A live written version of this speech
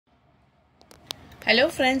Hello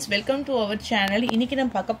friends, welcome to our channel. இன்னைக்கு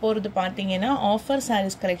நம்ம பார்க்க போறது பாத்தீங்கன்னா ஆஃபர்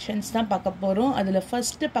sarees collections தான் பார்க்க போறோம். அதுல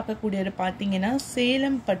ஃபர்ஸ்ட் பார்க்கக்கூடியது பாத்தீங்கன்னா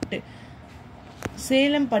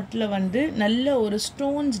சேலம் பட்டுல வந்து நல்ல ஒரு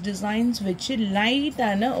ஸ்டோன்ஸ் டிசைன்ஸ் வச்சு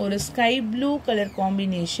லைட்டான ஒரு sky blue colour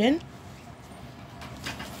combination,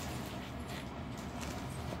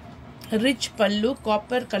 rich pallu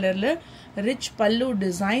copper கலர்ல rich pallu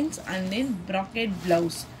designs and then brocade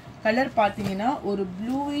blouse. Colour பாத்தீங்கன்னா ஒரு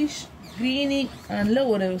bluish greeny and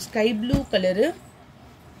ஒரு sky blue color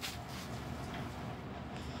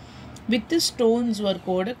with stones work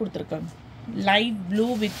ஓட கொடுத்திருக்காங்க. light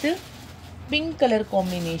blue with pink color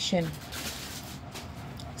combination.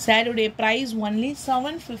 Saree price only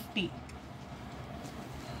 750.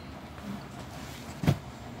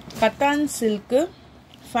 Patan silk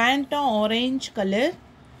Fanta orange color,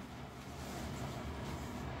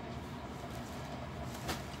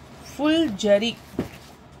 full jari,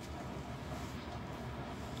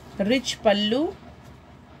 rich pallu,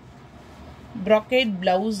 brocade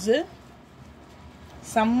blouse,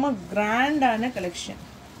 some grand ana collection,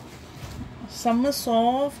 some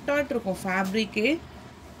soft irukum fabric,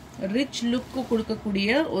 rich look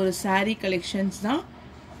kudukakuriya or saree collections da.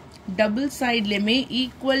 Double side leme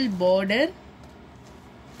equal border,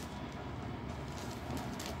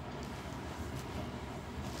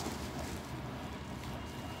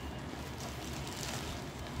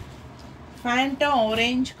 Fanta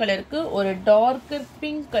orange color ku or a darker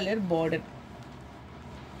pink color border.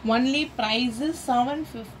 Only price is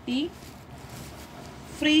 750.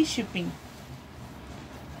 Free shipping.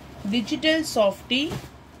 Digital softy,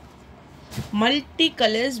 multi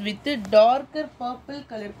colors with a darker purple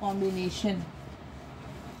color combination.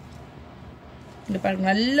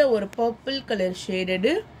 நல்ல ஒரு purple color shaded.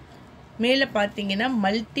 மேல பாத்தீங்கன்னா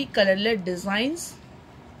multi colorல designs,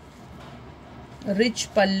 rich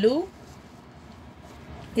pallu.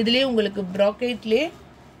 இதுலயே உங்களுக்கு brocade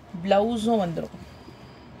பிளவுஸும் வந்துரும்.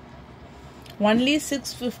 only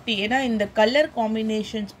 650. ஏன்னா இந்த colour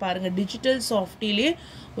combinations பாருங்க, டிஜிட்டல் சாஃப்டிலே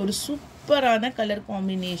ஒரு சூப்பரான கலர்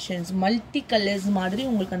காம்பினேஷன்ஸ், மல்டி கலர்ஸ் மாதிரி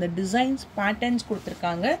உங்களுக்கு அந்த டிசைன்ஸ் பேட்டர்ன்ஸ்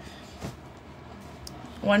கொடுத்துருக்காங்க.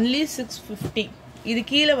 only 650. இது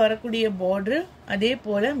கீழே வரக்கூடிய பார்டர், அதே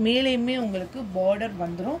போல மேலேயுமே உங்களுக்கு பார்டர்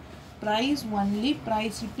வந்துடும். ப்ரைஸ் ஒன்லி,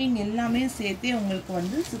 ப்ரைஸ் ஷிப்பிங் எல்லாமே சேர்த்து உங்களுக்கு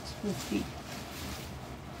வந்து 650.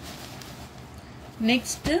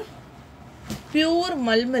 Next, pure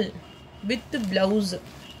malmal with blouse,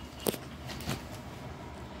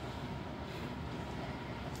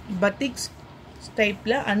 batik type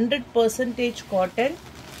la 100% cotton,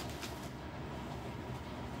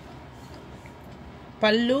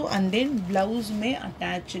 pallu and then blouse may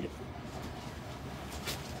attached.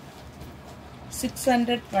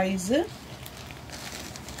 600 price.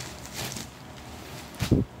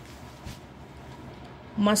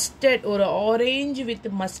 Mustard or orange with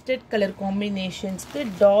mustard color combinations ku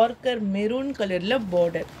darker maroon color la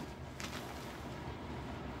border.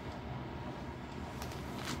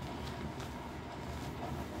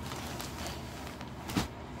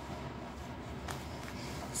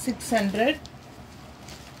 $600.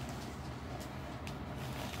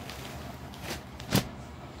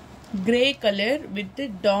 Grey color with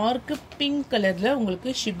dark pink color la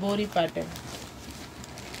ungalku shibori pattern.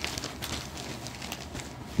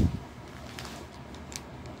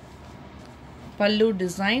 Pallu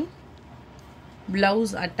design,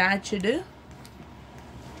 blouse attached,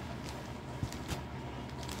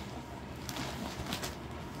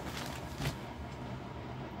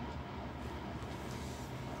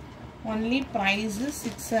 only price is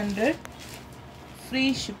 600.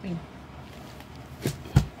 Free shipping.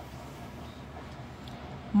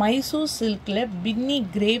 Mysore silk la binny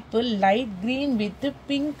grape light green with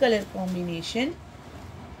pink color combination.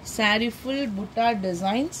 Saree full butta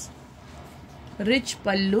designs, rich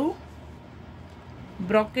pallu,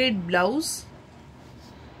 brocade blouse,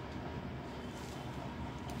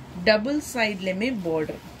 double side leme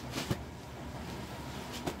border.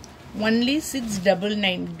 only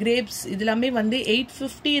 699. grapes இதெல்லாமே வந்து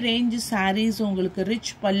 850 range sarees. உங்களுக்கு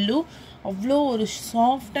rich pallu அவ்வளோ ஒரு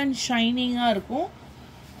soft and shining இருக்கும்.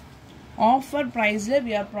 offer price ல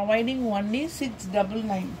we are providing only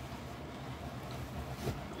 699.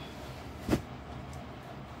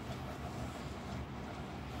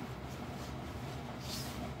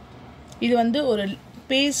 இது வந்து ஒரு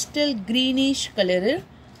pastel greenish colour,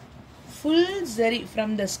 full zari from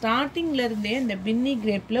the starting ல இருந்தே இந்த பின்னி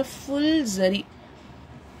கிரேப்ல full zari.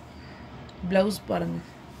 blouse பாருங்க,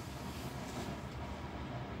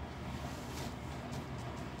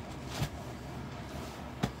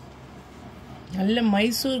 நல்ல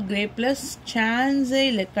மைசூர் கிரேப்ல சான்ஸே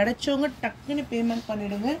இல்லை. கிடைச்சவங்க டக்குன்னு பேமெண்ட்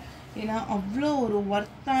பண்ணிடுங்க. ஏன்னா அவ்வளோ ஒரு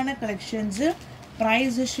ஒர்த்தான கலெக்ஷன்ஸு.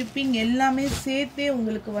 ப்ரைஸு ஷிப்பிங் எல்லாமே சேர்த்தே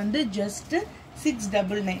உங்களுக்கு வந்து ஜஸ்ட்டு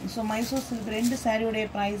 699. ஸோ மைசூர் சில்க் 2 சாரியோடைய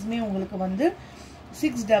ப்ரைஸுமே உங்களுக்கு வந்து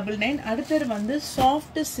 699. அடுத்தது வந்து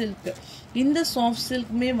சாஃப்ட் சில்க். இந்த சாஃப்ட்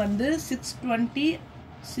சில்க்குமே வந்து 620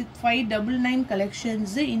 599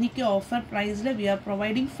 கலெக்ஷன்ஸு. இன்னைக்கு ஆஃபர் ப்ரைஸில் we are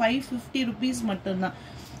providing 550 rupees மட்டும்தான்.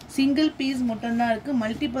 சிங்கிள் பீஸ் மட்டும்தான் இருக்குது.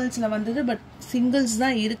 மல்டிபிள்ஸில் வந்தது, பட் சிங்கிள்ஸ்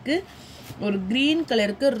தான் இருக்குது. ஒரு க்ரீன்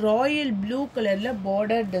கலருக்கு ராயல் ப்ளூ கலரில்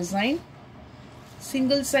border design,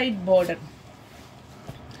 single side border.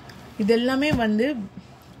 இதெல்லாமே வந்து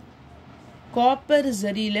காப்பர்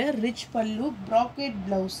ஜரியில் ரிச் பல்லு, ப்ராக்கெட்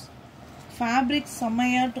ப்ளவுஸ். ஃபேப்ரிக்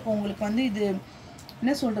செம்மையாட்டுக்கும் உங்களுக்கு வந்து. இது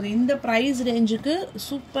என்ன சொல்கிறது, இந்த ப்ரைஸ் ரேஞ்சுக்கு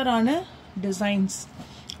சூப்பரான டிசைன்ஸ்.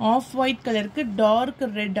 ஆஃப் ஒயிட் கலருக்கு டார்க்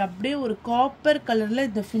ரெட், அப்படியே ஒரு காப்பர் கலரில்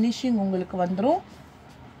இந்த ஃபினிஷிங் உங்களுக்கு வந்துடும்.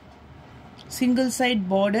 Single side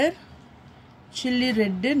border, chilli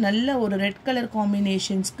red, நல்ல ஒரு red colour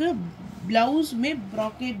காம்பினேஷன்ஸ்க்கு. ப்ளவுஸுமே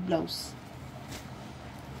bracket blouse,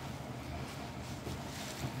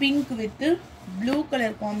 pink with blue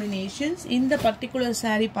colour combinations. இந்த பர்டிகுலர்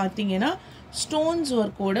சாரீ பார்த்தீங்கன்னா ஸ்டோன்ஸ்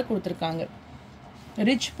ஒர்க்கோட கொடுத்துருக்காங்க.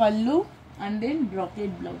 ரிச் பல்லு and then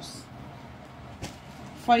bracket blouse.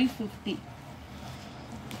 550.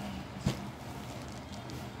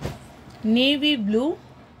 Navy blue.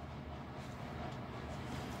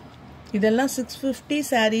 இதெல்லாம் 650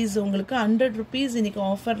 சாரீஸ் உங்களுக்கு 100 rupees இன்னைக்கு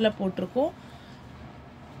ஆஃபரில் போட்டிருக்கோம்.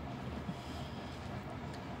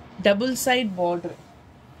 Double side border,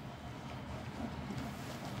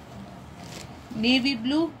 navy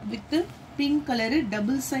blue with pink colour,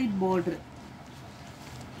 double side border.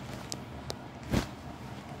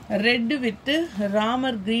 Red with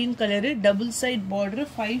Ramar green colour, double side border.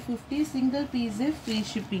 550. Single fees free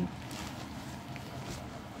shipping.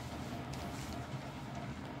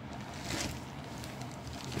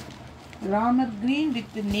 Ramar green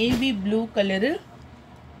with navy blue colour,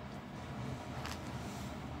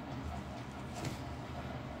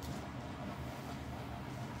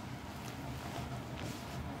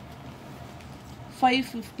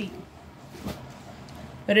 550.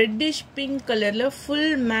 Reddish pink கலர்ல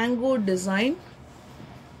full mango design,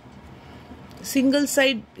 single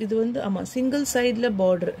side. இது வந்து ஆமா single சைட்ல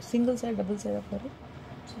border. Single side double சைடா பாரு,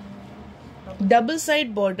 double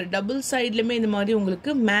side border. Double சைட்லயுமே இந்த மாதிரி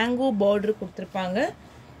உங்களுக்கு மேங்கோ பார்டர் கொடுத்துருப்பாங்க.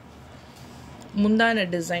 முந்தான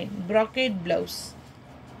டிசைன், ப்ராக்கெட் பிளவுஸ்.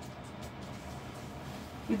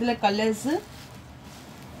 இதுல colours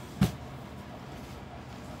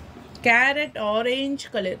carrot orange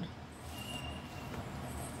colour,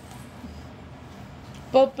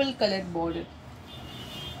 purple color border.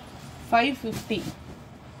 550.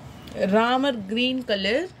 Ramar green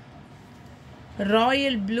color,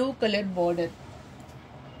 royal blue color border.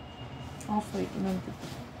 Off white.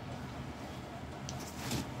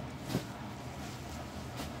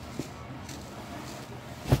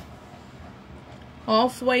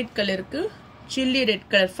 Off white color ku chilli red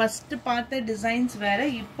color. First பார்த்த designs வேற,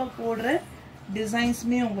 இப்போ போடுற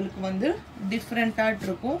டிசைன்ஸ்மே உங்களுக்கு வந்து டிஃப்ரெண்டா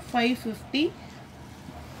இருக்கும். 550.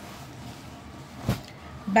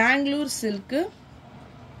 பெங்களூர் சில்க்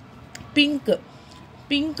பிங்க்,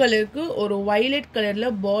 பிங்க் கலருக்கு ஒரு வயலட் கலர்ல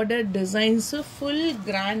பார்டர் டிசைன்ஸ், ஃபுல்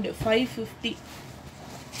கிராண்ட். 550.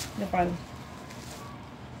 இத பாருங்க,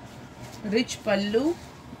 ரிச் பல்லு,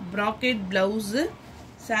 ப்ராக்கெட் பிளவுஸ்,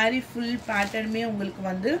 சாரி ஃபுல் பேட்டர்னுமே உங்களுக்கு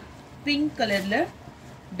வந்து பிங்க் கலர்ல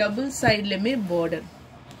டபுள் சைட்லயுமே பார்டர்.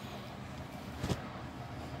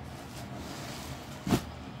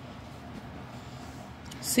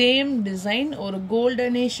 சேம் டிசைன் ஒரு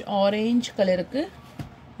கோல்டனிஷ் ஆரஞ்ச் கலருக்கு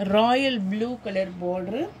Royal blue colour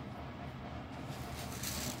border.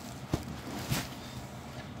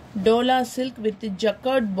 Dola silk with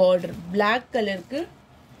ஜக்கர்ட் border, black கலருக்கு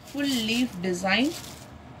full leaf design,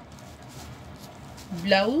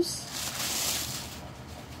 blouse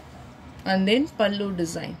and then pallu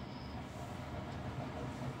design.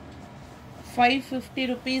 550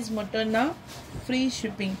 rupees மட்டும்னா, free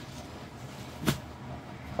shipping.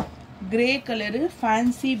 grey color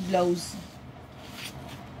fancy blouse,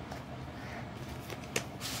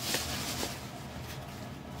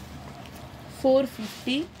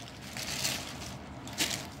 $450.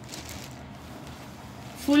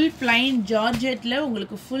 full plain ஜார்ஜெட்ல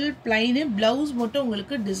உங்களுக்கு full plain blouse மட்டும்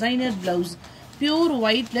உங்களுக்கு designer blouse. Pure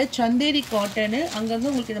ஒயிட்ல Chanderi cotton, அங்கங்க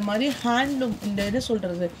உங்களுக்கு இந்த மாதிரி handloom, இந்த என்ன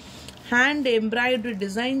சொல்றது, ஹேண்ட் எம்ப்ராய்டரி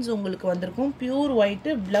டிசைன்ஸ் உங்களுக்கு வந்திருக்கும். Pure white,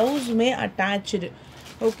 பிளவுஸுமே attach.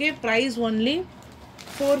 Okay, price only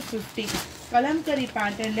 450. Kalamkari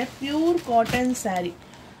பேட்டர்ன்ல பியூர் காட்டன் சாரீ.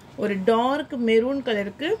 ஒரு டார்க் மெரூன்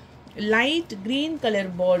கலருக்கு light green colour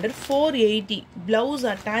border 480 blouse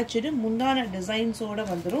attach முந்தான டிசைன்ஸோட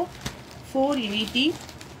வந்துடும் 480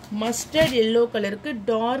 மஸ்டர்ட் எல்லோ கலருக்கு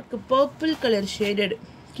டார்க் பர்பிள் கலர் ஷேடட்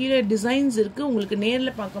கீழே டிசைன்ஸ் இருக்கு உங்களுக்கு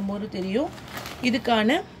நேரில் பார்க்கும்போது தெரியும்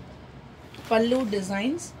இதுக்கான பல்லு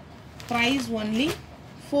designs price only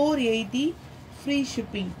 480 free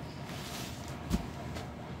shipping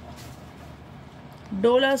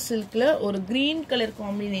Dola சில்க்ல ஒரு green colour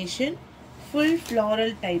combination full floral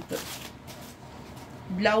type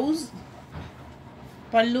blouse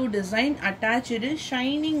pallu design attached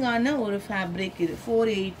shining ஆன ஒரு fabric இது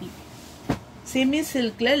 480 semi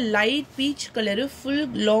silk ல light peach color full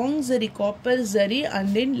long zari copper zari and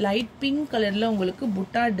then light pink color ல உங்களுக்கு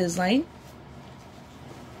butta design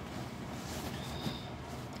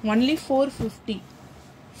only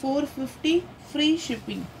 450 free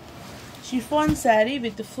shipping chiffon saree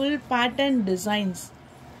with full pattern designs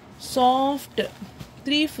soft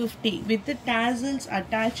 350 with the tassels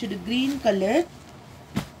attached green color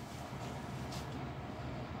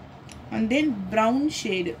and then brown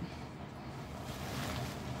shade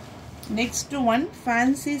next one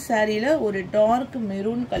fancy saree la or dark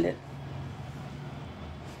maroon color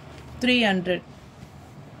 300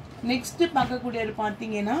 next பார்க்கக்கூடியது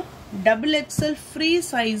பாத்தீங்கன்னா double XL free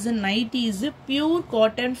size nighties pure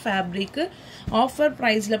cotton fabric offer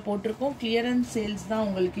price ல போட்டுருக்கோம் clearance sales தான்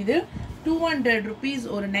உங்களுக்கு இது 200 rupees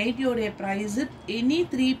ஒரு nighty உடைய price any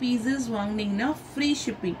 3 pieces வாங்குனீங்கன்னா free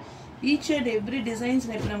shipping each and every designs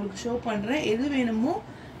நான் இப்ப உங்களுக்கு ஷோ பண்றேன் எது வேணுமோ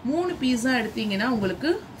 3 பீஸா எடுத்தீங்கன்னா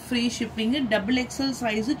உங்களுக்கு free shipping double XL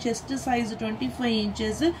size chest size 25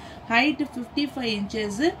 inches height 55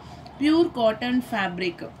 inches pure cotton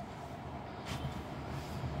fabric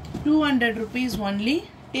 200 rupees only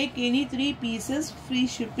take any 3 pieces free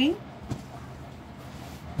shipping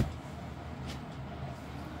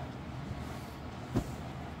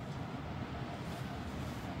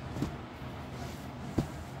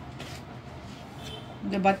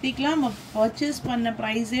இந்த பத்திக்லாம் purchase பண்ண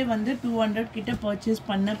price வந்து 200 கிட்ட purchase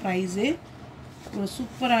பண்ண price ஒரு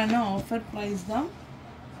சூப்பரான ஆஃபர் price தான்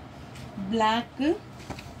black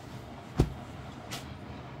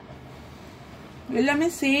எல்லாமே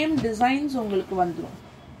சேம் டிசைன்ஸ் உங்களுக்கு வந்துரும்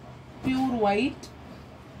pure white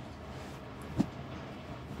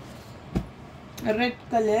red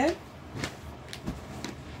color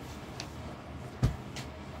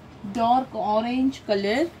dark orange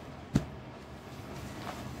color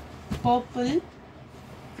purple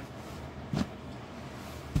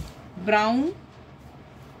brown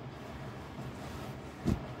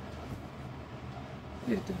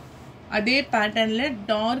அதே பேட்டர்ன்ல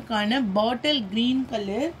டார்க் ஆன bottle green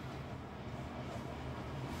colour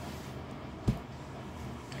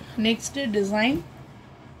next design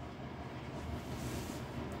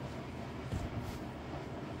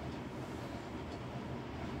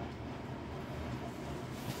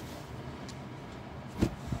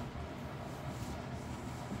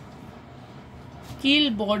கீழ்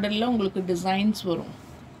பார்டர்ல உங்களுக்கு டிசைன்ஸ் வரும்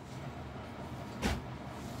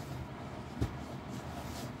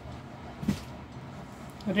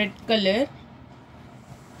red color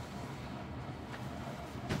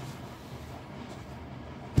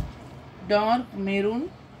dark maroon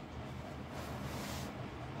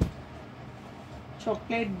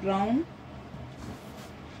chocolate brown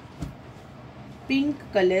pink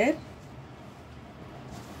color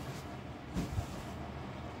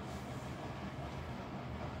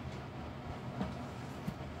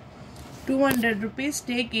 ₹200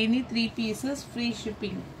 take any 3 pieces free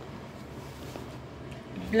shipping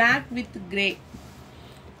black with grey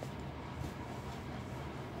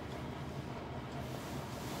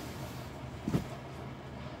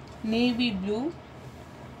navy blue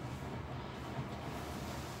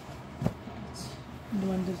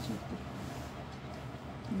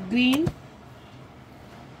green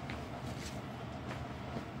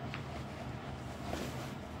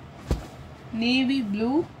navy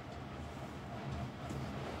blue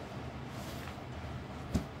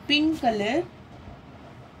pink color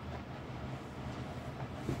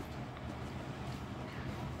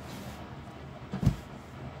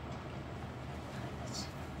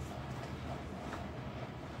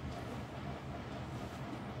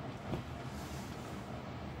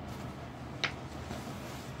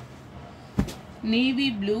navy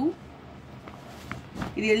blue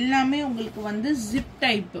இது எல்லாமே உங்களுக்கு வந்து zip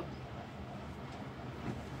type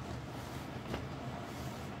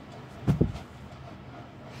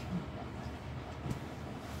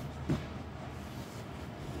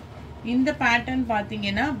இந்த pattern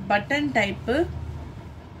பாத்தீங்கன்னா button type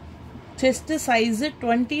chest size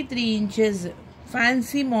 23 inches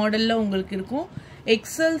fancy மாடலில் உங்களுக்கு இருக்கும்.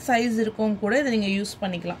 XL size இருக்கும் கூட இதை நீங்கள் யூஸ்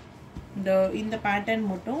பண்ணிக்கலாம். இந்த பேட்டர்ன்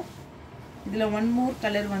மட்டும். இதில் ஒன் மோர்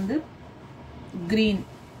கலர் வந்து க்ரீன்.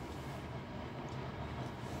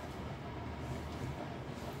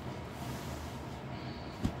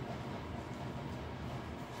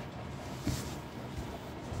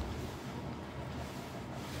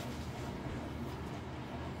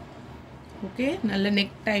 ஓகே, நல்ல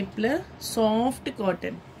நெக் டைப்பில் சாஃப்ட்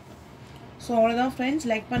காட்டன். ஸோ அவ்வளோதான் ஃப்ரெண்ட்ஸ்.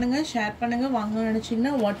 லைக் பண்ணுங்கள், ஷேர் பண்ணுங்கள். வாங்கணும்னு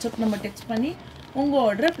நினச்சிங்கன்னா வாட்ஸ்அப் நம்பர் டெக்ஸ்ட் பண்ணி உங்கள்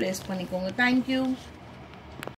ஆர்டரை ப்ளேஸ் பண்ணிக்கோங்க. தேங்க்யூ.